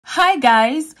Hi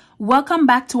guys, welcome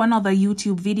back to another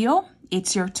YouTube video.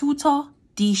 It's your tutor,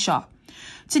 Disha.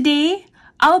 Today,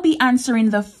 I'll be answering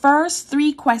the first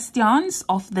 3 questions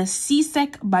of the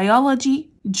CSEC Biology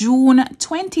June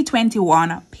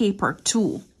 2021 paper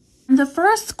 2. The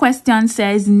first question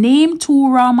says, name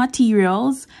 2 raw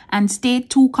materials and state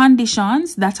 2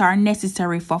 conditions that are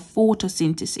necessary for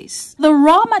photosynthesis. The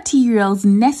raw materials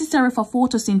necessary for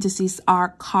photosynthesis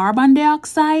are carbon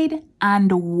dioxide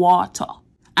and water.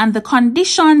 And the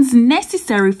conditions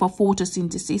necessary for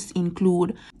photosynthesis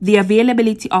include the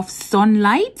availability of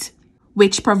sunlight,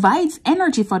 which provides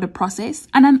energy for the process,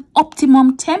 and an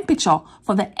optimum temperature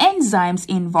for the enzymes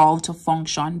involved to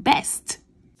function best.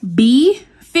 B.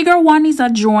 Figure 1 is a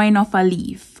drawing of a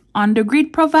leaf. On the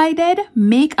grid provided,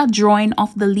 make a drawing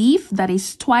of the leaf that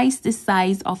is twice the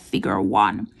size of figure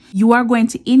 1. You are going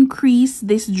to increase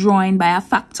this drawing by a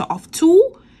factor of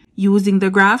 2 using the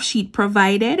graph sheet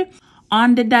provided.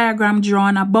 On the diagram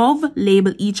drawn above,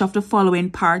 label each of the following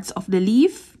parts of the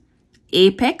leaf: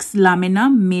 apex, lamina,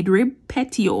 midrib,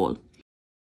 petiole.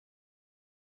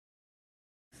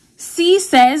 C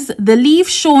says the leaf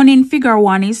shown in figure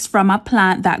 1 is from a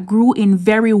plant that grew in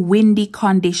very windy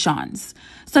conditions.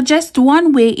 Suggest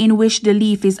one way in which the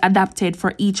leaf is adapted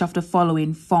for each of the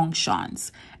following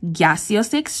functions: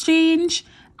 gaseous exchange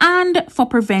and for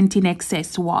preventing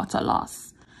excess water loss.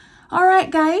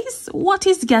 Alright guys, what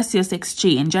is gaseous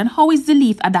exchange and how is the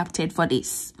leaf adapted for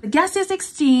this? The gaseous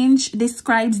exchange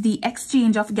describes the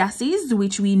exchange of gases,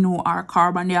 which we know are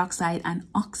carbon dioxide and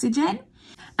oxygen.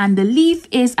 And the leaf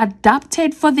is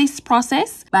adapted for this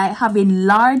process by having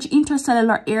large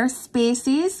intercellular air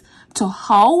spaces to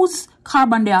house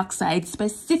carbon dioxide,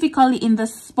 specifically in the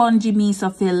spongy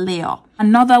mesophyll layer.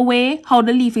 Another way how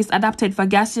the leaf is adapted for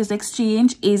gaseous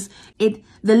exchange is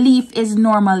the leaf is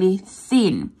normally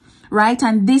thin. Right,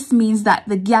 and this means that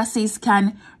the gases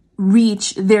can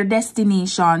reach their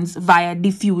destinations via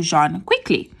diffusion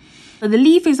quickly. So the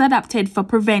leaf is adapted for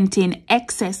preventing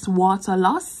excess water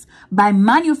loss by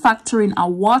manufacturing a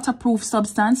waterproof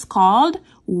substance called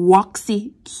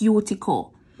Waxy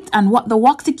Cuticle. And what the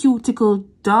Waxy Cuticle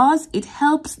does, it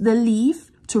helps the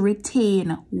leaf to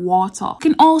retain water. We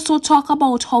can also talk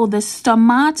about how the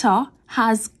stomata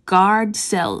has guard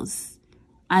cells,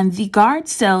 and the guard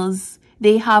cells,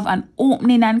 they have an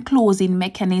opening and closing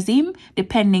mechanism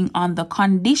depending on the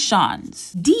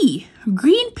conditions. D.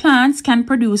 Green plants can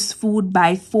produce food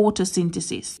by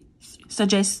photosynthesis.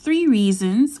 Suggest 3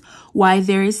 reasons why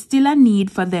there is still a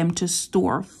need for them to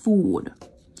store food.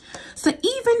 So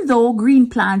even though green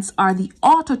plants are the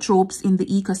autotrophs in the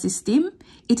ecosystem,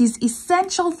 it is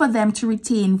essential for them to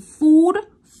retain food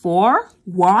for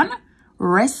 1.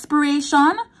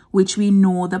 Respiration, which we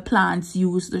know the plants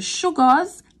use the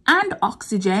sugars and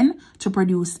oxygen to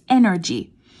produce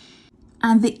energy,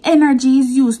 and the energy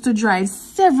is used to drive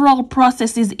several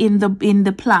processes in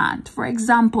the plant. For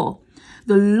example,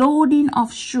 the loading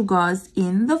of sugars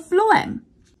in the phloem,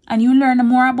 and you learn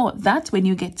more about that when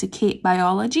you get to Cake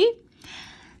Biology.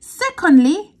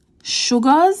 Secondly,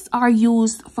 sugars are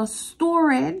used for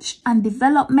storage and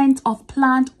development of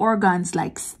plant organs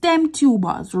like stem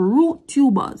tubers, root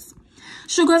tubers.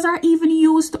 Sugars are even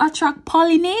used to attract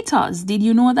pollinators. Did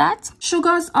you know that?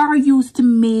 Sugars are used to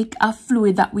make a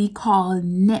fluid that we call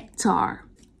nectar.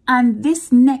 And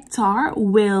this nectar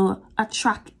will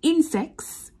attract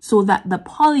insects so that the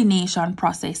pollination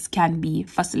process can be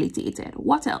facilitated.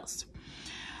 What else?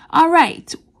 All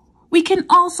right. We can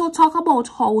also talk about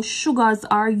how sugars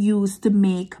are used to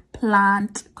make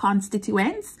plant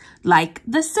constituents like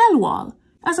the cell wall.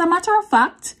 As a matter of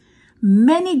fact,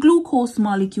 many glucose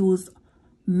molecules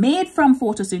made from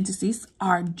photosynthesis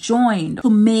are joined to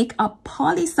make a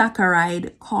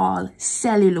polysaccharide called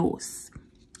cellulose.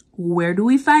 Where do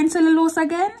we find cellulose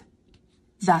again?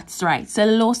 That's right,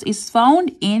 cellulose is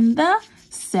found in the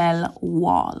cell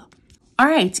wall. All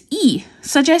right, E.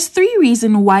 Suggest 3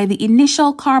 reasons why the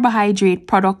initial carbohydrate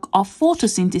product of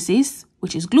photosynthesis,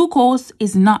 which is glucose,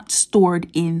 is not stored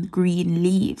in green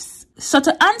leaves. So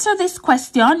to answer this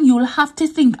question, you'll have to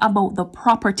think about the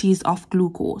properties of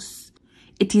glucose.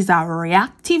 It is a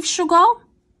reactive sugar,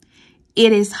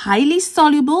 it is highly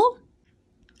soluble,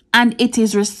 and it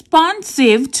is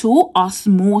responsive to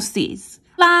osmosis.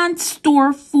 Plants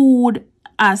store food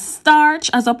as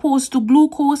starch as opposed to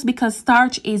glucose because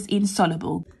starch is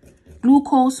insoluble.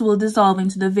 Glucose will dissolve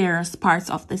into the various parts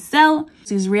of the cell.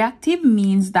 It is reactive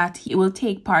means that it will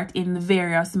take part in the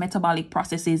various metabolic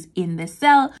processes in the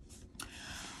cell.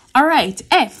 All right,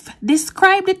 F.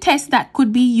 Describe the test that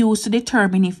could be used to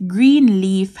determine if green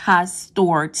leaf has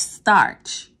stored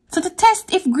starch. So to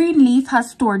test if green leaf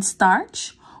has stored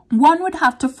starch, one would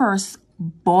have to first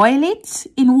boil it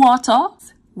in water.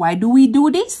 Why do we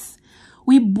do this?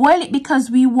 We boil it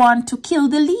because we want to kill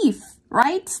the leaf,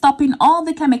 right? Stopping all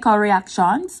the chemical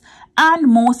reactions and,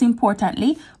 most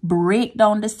importantly, break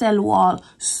down the cell wall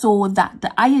so that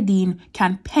the iodine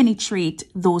can penetrate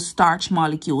those starch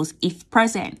molecules if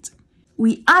present.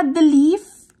 We add the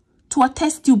leaf to a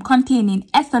test tube containing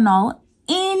ethanol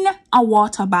in a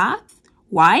water bath.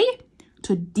 Why?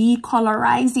 To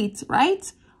decolorize it,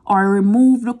 right? Or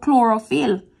remove the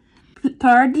chlorophyll.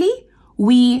 Thirdly,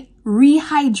 we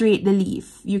rehydrate the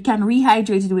leaf. You can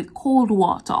rehydrate it with cold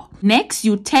water. Next,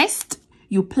 you test.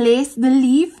 You place the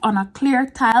leaf on a clear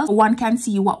tile so one can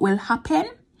see what will happen.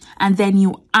 And then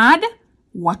you add,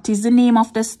 what is the name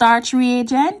of the starch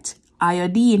reagent?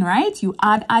 Iodine, right? You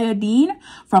add iodine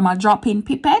from a drop-in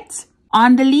pipette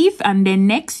on the leaf. And then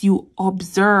next, you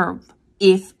observe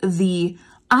if the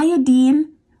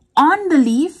iodine on the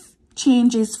leaf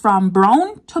changes from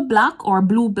brown to black or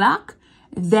blue-black,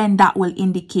 then that will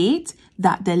indicate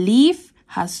that the leaf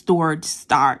has stored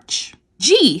starch.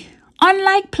 G.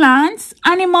 Unlike plants,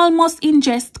 animals must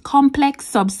ingest complex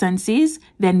substances,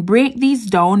 then break these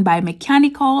down by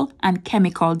mechanical and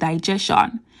chemical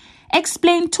digestion.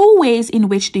 Explain 2 ways in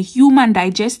which the human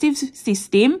digestive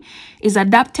system is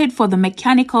adapted for the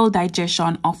mechanical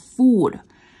digestion of food.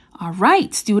 All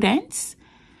right, students.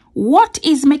 What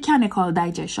is mechanical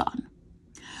digestion?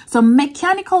 So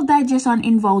mechanical digestion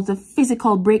involves the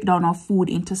physical breakdown of food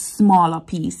into smaller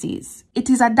pieces. It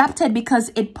is adapted because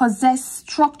it possesses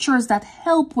structures that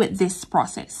help with this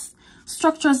process.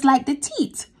 Structures like the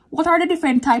teeth. What are the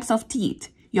different types of teeth?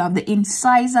 You have the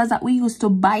incisors that we use to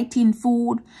bite in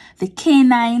food, the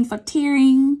canine for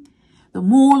tearing, the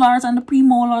molars and the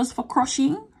premolars for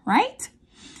crushing, right?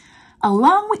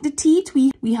 Along with the teeth,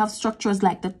 we have structures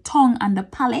like the tongue and the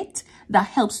palate that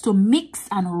helps to mix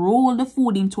and roll the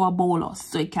food into a bolus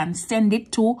so it can send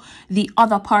it to the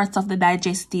other parts of the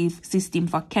digestive system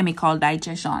for chemical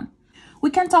digestion. We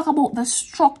can talk about the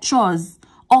structures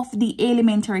of the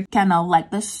alimentary canal like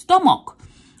the stomach,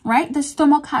 right? The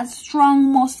stomach has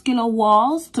strong muscular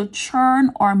walls to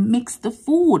churn or mix the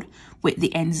food with the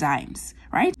enzymes,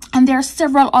 right? And there are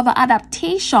several other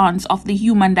adaptations of the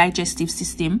human digestive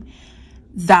system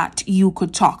that you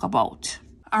could talk about.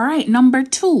 All right, number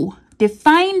 2,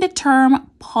 define the term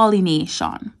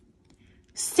pollination.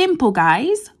 Simple,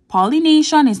 guys.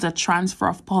 Pollination is the transfer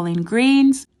of pollen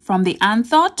grains from the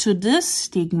anther to the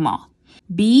stigma.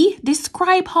 B,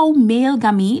 describe how male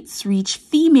gametes reach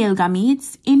female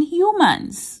gametes in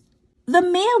humans. The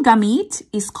male gamete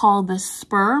is called the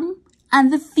sperm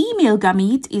and the female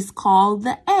gamete is called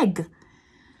the egg.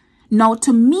 Now,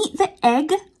 to meet the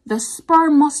egg, the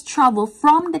sperm must travel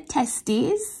from the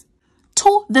testes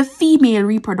to the female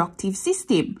reproductive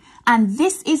system. And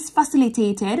this is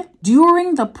facilitated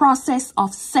during the process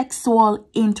of sexual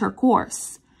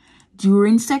intercourse.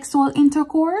 During sexual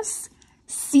intercourse,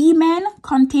 semen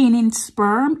containing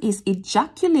sperm is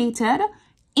ejaculated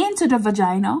into the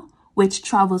vagina, which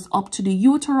travels up to the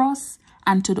uterus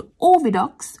and to the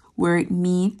oviducts where it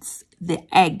meets the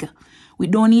egg. We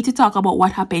don't need to talk about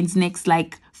what happens next,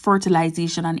 like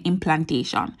fertilization and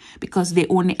implantation, because they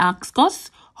only ask us,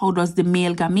 how does the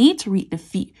male gamete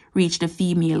reach the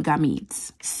female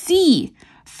gametes? C.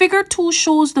 Figure 2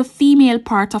 shows the female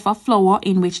part of a flower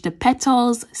in which the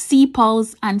petals,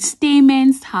 sepals, and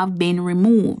stamens have been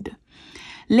removed.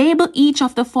 Label each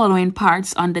of the following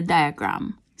parts on the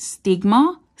diagram: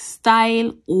 stigma,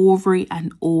 style, ovary,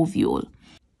 and ovule.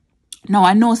 Now,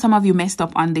 I know some of you messed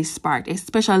up on this part,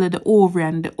 especially the ovary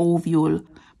and the ovule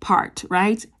part,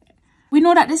 right? We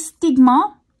know that the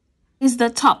stigma is the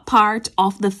top part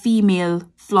of the female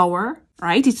flower,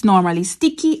 right? It's normally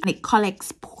sticky and it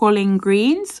collects pollen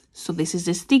grains. So this is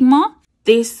the stigma.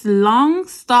 This long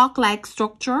stalk-like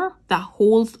structure that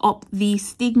holds up the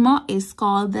stigma is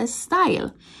called the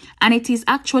style. And it is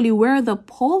actually where the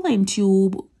pollen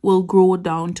tube will grow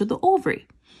down to the ovary.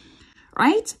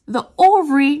 Right? The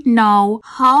ovary now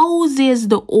houses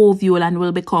the ovule and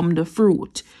will become the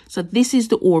fruit. So this is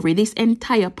the ovary. This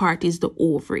entire part is the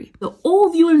ovary. The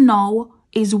ovule now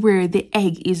is where the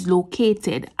egg is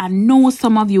located. And know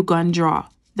some of you gonna draw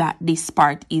that this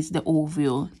part is the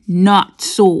ovule. Not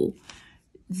so.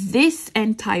 This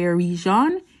entire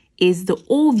region is the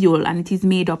ovule and it is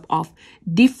made up of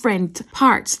different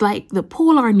parts like the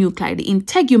polar nuclei, the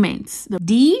integuments. The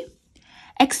D.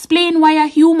 Explain why a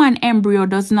human embryo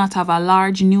does not have a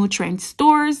large nutrient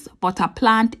stores, but a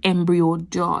plant embryo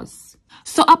does.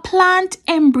 So a plant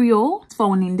embryo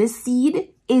found in the seed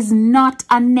is not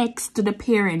annexed to the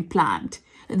parent plant.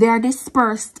 They are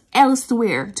dispersed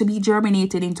elsewhere to be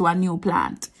germinated into a new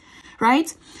plant.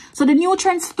 right? So the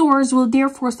nutrient stores will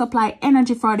therefore supply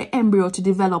energy for the embryo to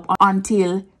develop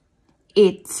until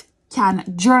it can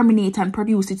germinate and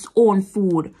produce its own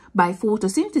food by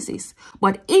photosynthesis.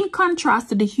 But in contrast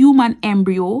to the human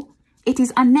embryo, it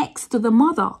is annexed to the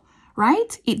mother,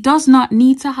 right? It does not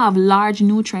need to have large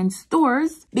nutrient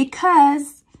stores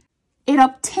because it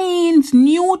obtains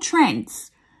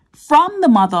nutrients from the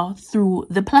mother through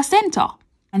the placenta.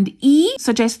 And E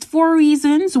suggests 4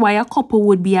 reasons why a couple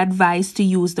would be advised to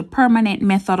use the permanent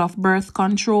method of birth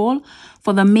control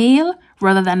for the male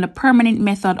rather than the permanent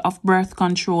method of birth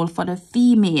control for the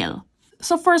female.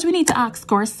 So first we need to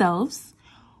ask ourselves,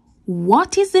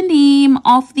 what is the name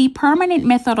of the permanent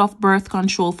method of birth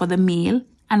control for the male?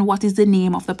 And what is the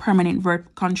name of the permanent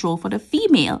birth control for the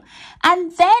female?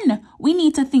 And then we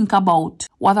need to think about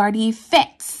what are the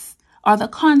effects or the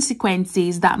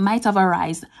consequences that might have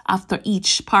arisen after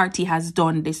each party has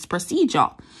done this procedure,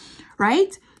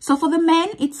 right? So for the men,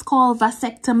 it's called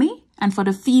vasectomy. And for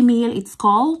the female, it's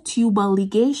called tubal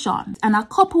ligation. And a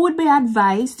couple would be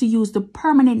advised to use the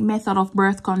permanent method of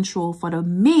birth control for the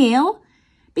male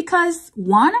because,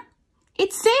 1,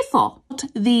 it's safer.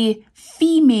 The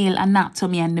female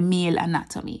anatomy and the male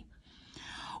anatomy.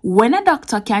 When a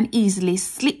doctor can easily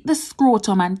slit the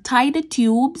scrotum and tie the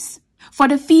tubes, for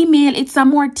the female, it's a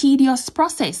more tedious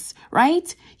process,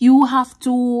 right? You have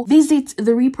to visit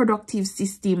the reproductive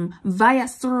system via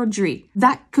surgery.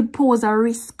 That could pose a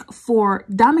risk for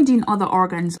damaging other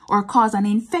organs or cause an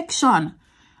infection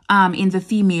in the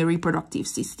female reproductive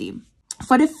system.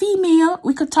 For the female,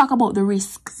 we could talk about the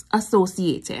risks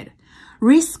associated.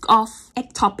 Risk of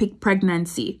ectopic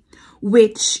pregnancy,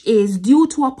 which is due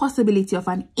to a possibility of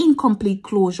an incomplete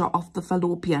closure of the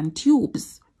fallopian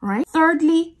tubes, right?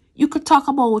 Thirdly, you could talk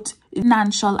about the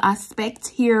financial aspect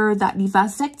here, that the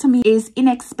vasectomy is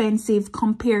inexpensive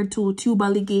compared to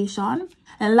tubal ligation.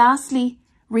 And lastly,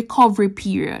 recovery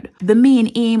period. The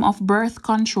main aim of birth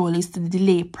control is to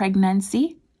delay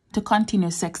pregnancy to continue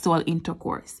sexual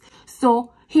intercourse.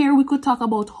 So here we could talk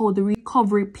about how the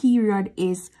recovery period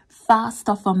is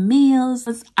faster for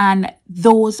males, and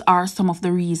those are some of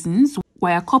the reasons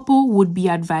why a couple would be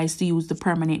advised to use the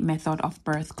permanent method of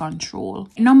birth control.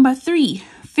 Number 3,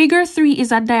 figure 3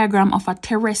 is a diagram of a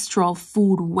terrestrial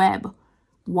food web.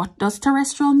 What does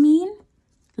terrestrial mean?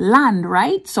 Land,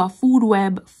 right? So a food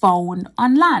web found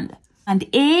on land. And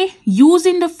A,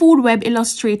 using the food web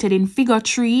illustrated in figure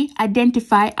 3,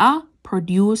 identify a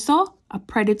producer, a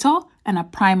predator, and a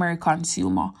primary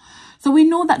consumer. So we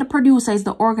know that the producer is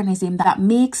the organism that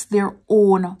makes their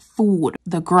own food.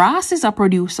 The grass is a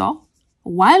producer.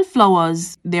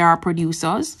 Wildflowers, they are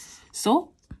producers.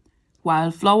 So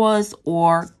wildflowers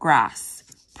or grass.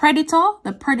 Predator,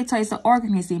 the predator is the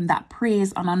organism that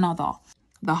preys on another.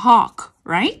 The hawk,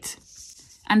 right?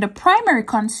 And the primary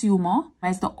consumer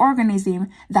is the organism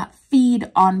that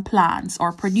feed on plants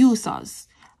or producers.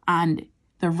 And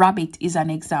the rabbit is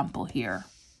an example here.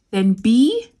 Then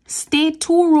B, state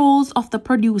 2 roles of the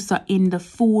producer in the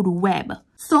food web.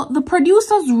 So the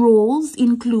producer's roles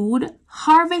include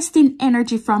harvesting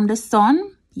energy from the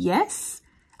sun, yes,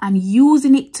 and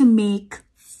using it to make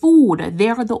food. They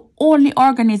are the only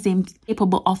organisms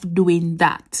capable of doing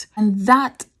that. And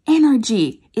that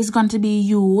energy is going to be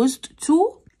used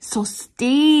to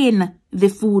sustain the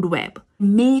food web,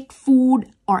 make food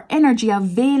or energy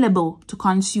available to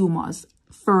consumers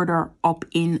further up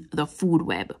in the food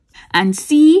web. And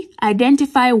C,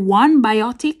 identify 1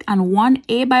 biotic and 1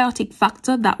 abiotic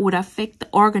factor that would affect the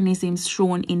organisms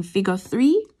shown in figure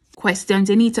 3. Questions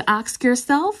you need to ask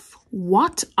yourself: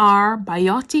 what are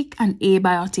biotic and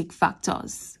abiotic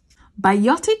factors?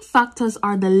 Biotic factors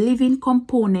are the living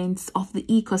components of the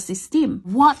ecosystem.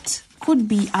 What could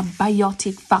be a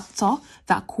biotic factor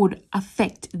that could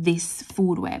affect this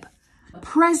food web?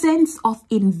 Presence of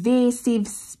invasive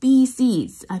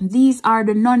species, and these are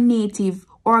the non-native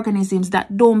organisms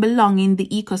that don't belong in the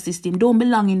ecosystem, don't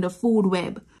belong in the food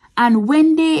web. And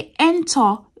when they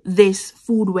enter this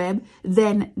food web,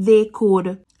 then they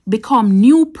could become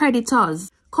new predators,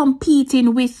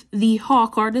 competing with the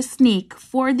hawk or the snake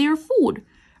for their food,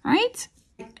 right?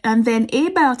 And then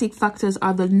abiotic factors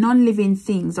are the non-living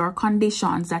things or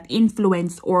conditions that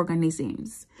influence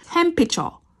organisms.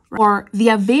 Temperature, or the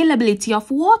availability of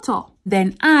water.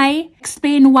 Then I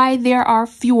explain why there are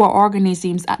fewer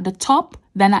organisms at the top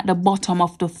than at the bottom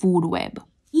of the food web.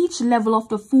 Each level of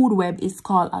the food web is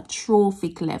called a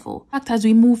trophic level. In fact, as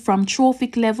we move from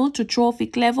trophic level to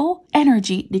trophic level,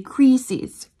 energy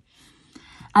decreases.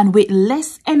 And with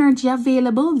less energy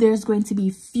available, there's going to be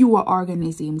fewer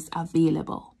organisms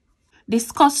available.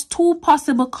 discuss 2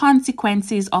 possible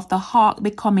consequences of the hawk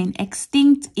becoming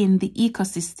extinct in the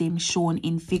ecosystem shown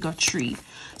in figure 3.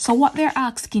 So what they're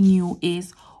asking you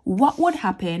is, what would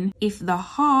happen if the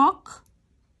hawk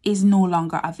is no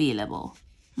longer available?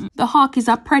 The hawk is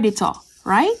a predator,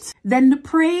 right? Then the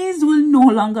prey will no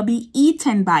longer be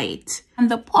eaten by it. And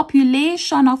the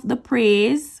population of the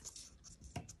prey,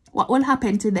 what will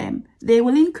happen to them? They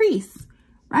will increase,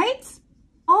 right?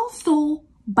 Also,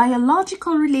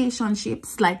 biological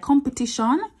relationships like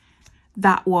competition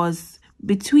that was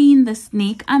between the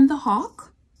snake and the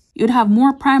hawk, you'd have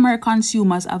more primary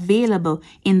consumers available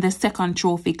in the second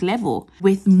trophic level.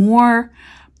 With more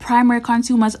primary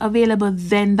consumers available,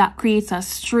 then that creates a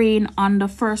strain on the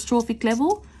first trophic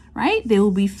level, right? They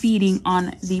will be feeding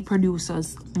on the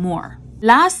producers more.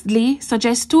 Lastly,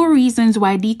 suggest 2 reasons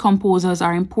why decomposers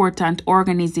are important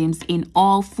organisms in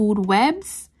all food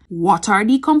webs. What are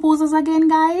decomposers again,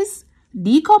 guys?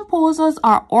 Decomposers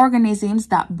are organisms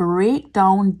that break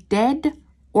down dead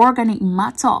organic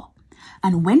matter.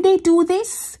 And when they do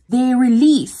this, they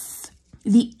release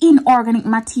the inorganic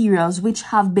materials which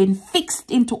have been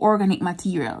fixed into organic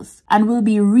materials and will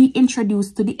be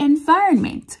reintroduced to the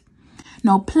environment.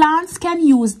 Now, plants can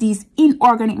use these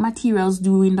inorganic materials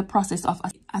during the process of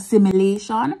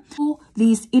assimilation. So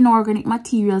these inorganic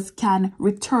materials can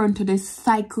return to the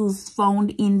cycles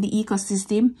found in the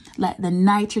ecosystem, like the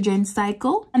nitrogen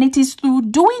cycle. And it is through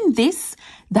doing this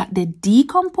that the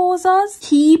decomposers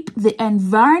keep the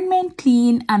environment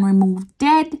clean and remove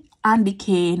dead and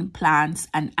decaying plants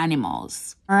and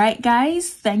animals. All right, guys,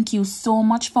 thank you so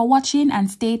much for watching, and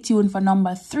stay tuned for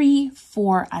number 3,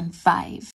 4, and 5.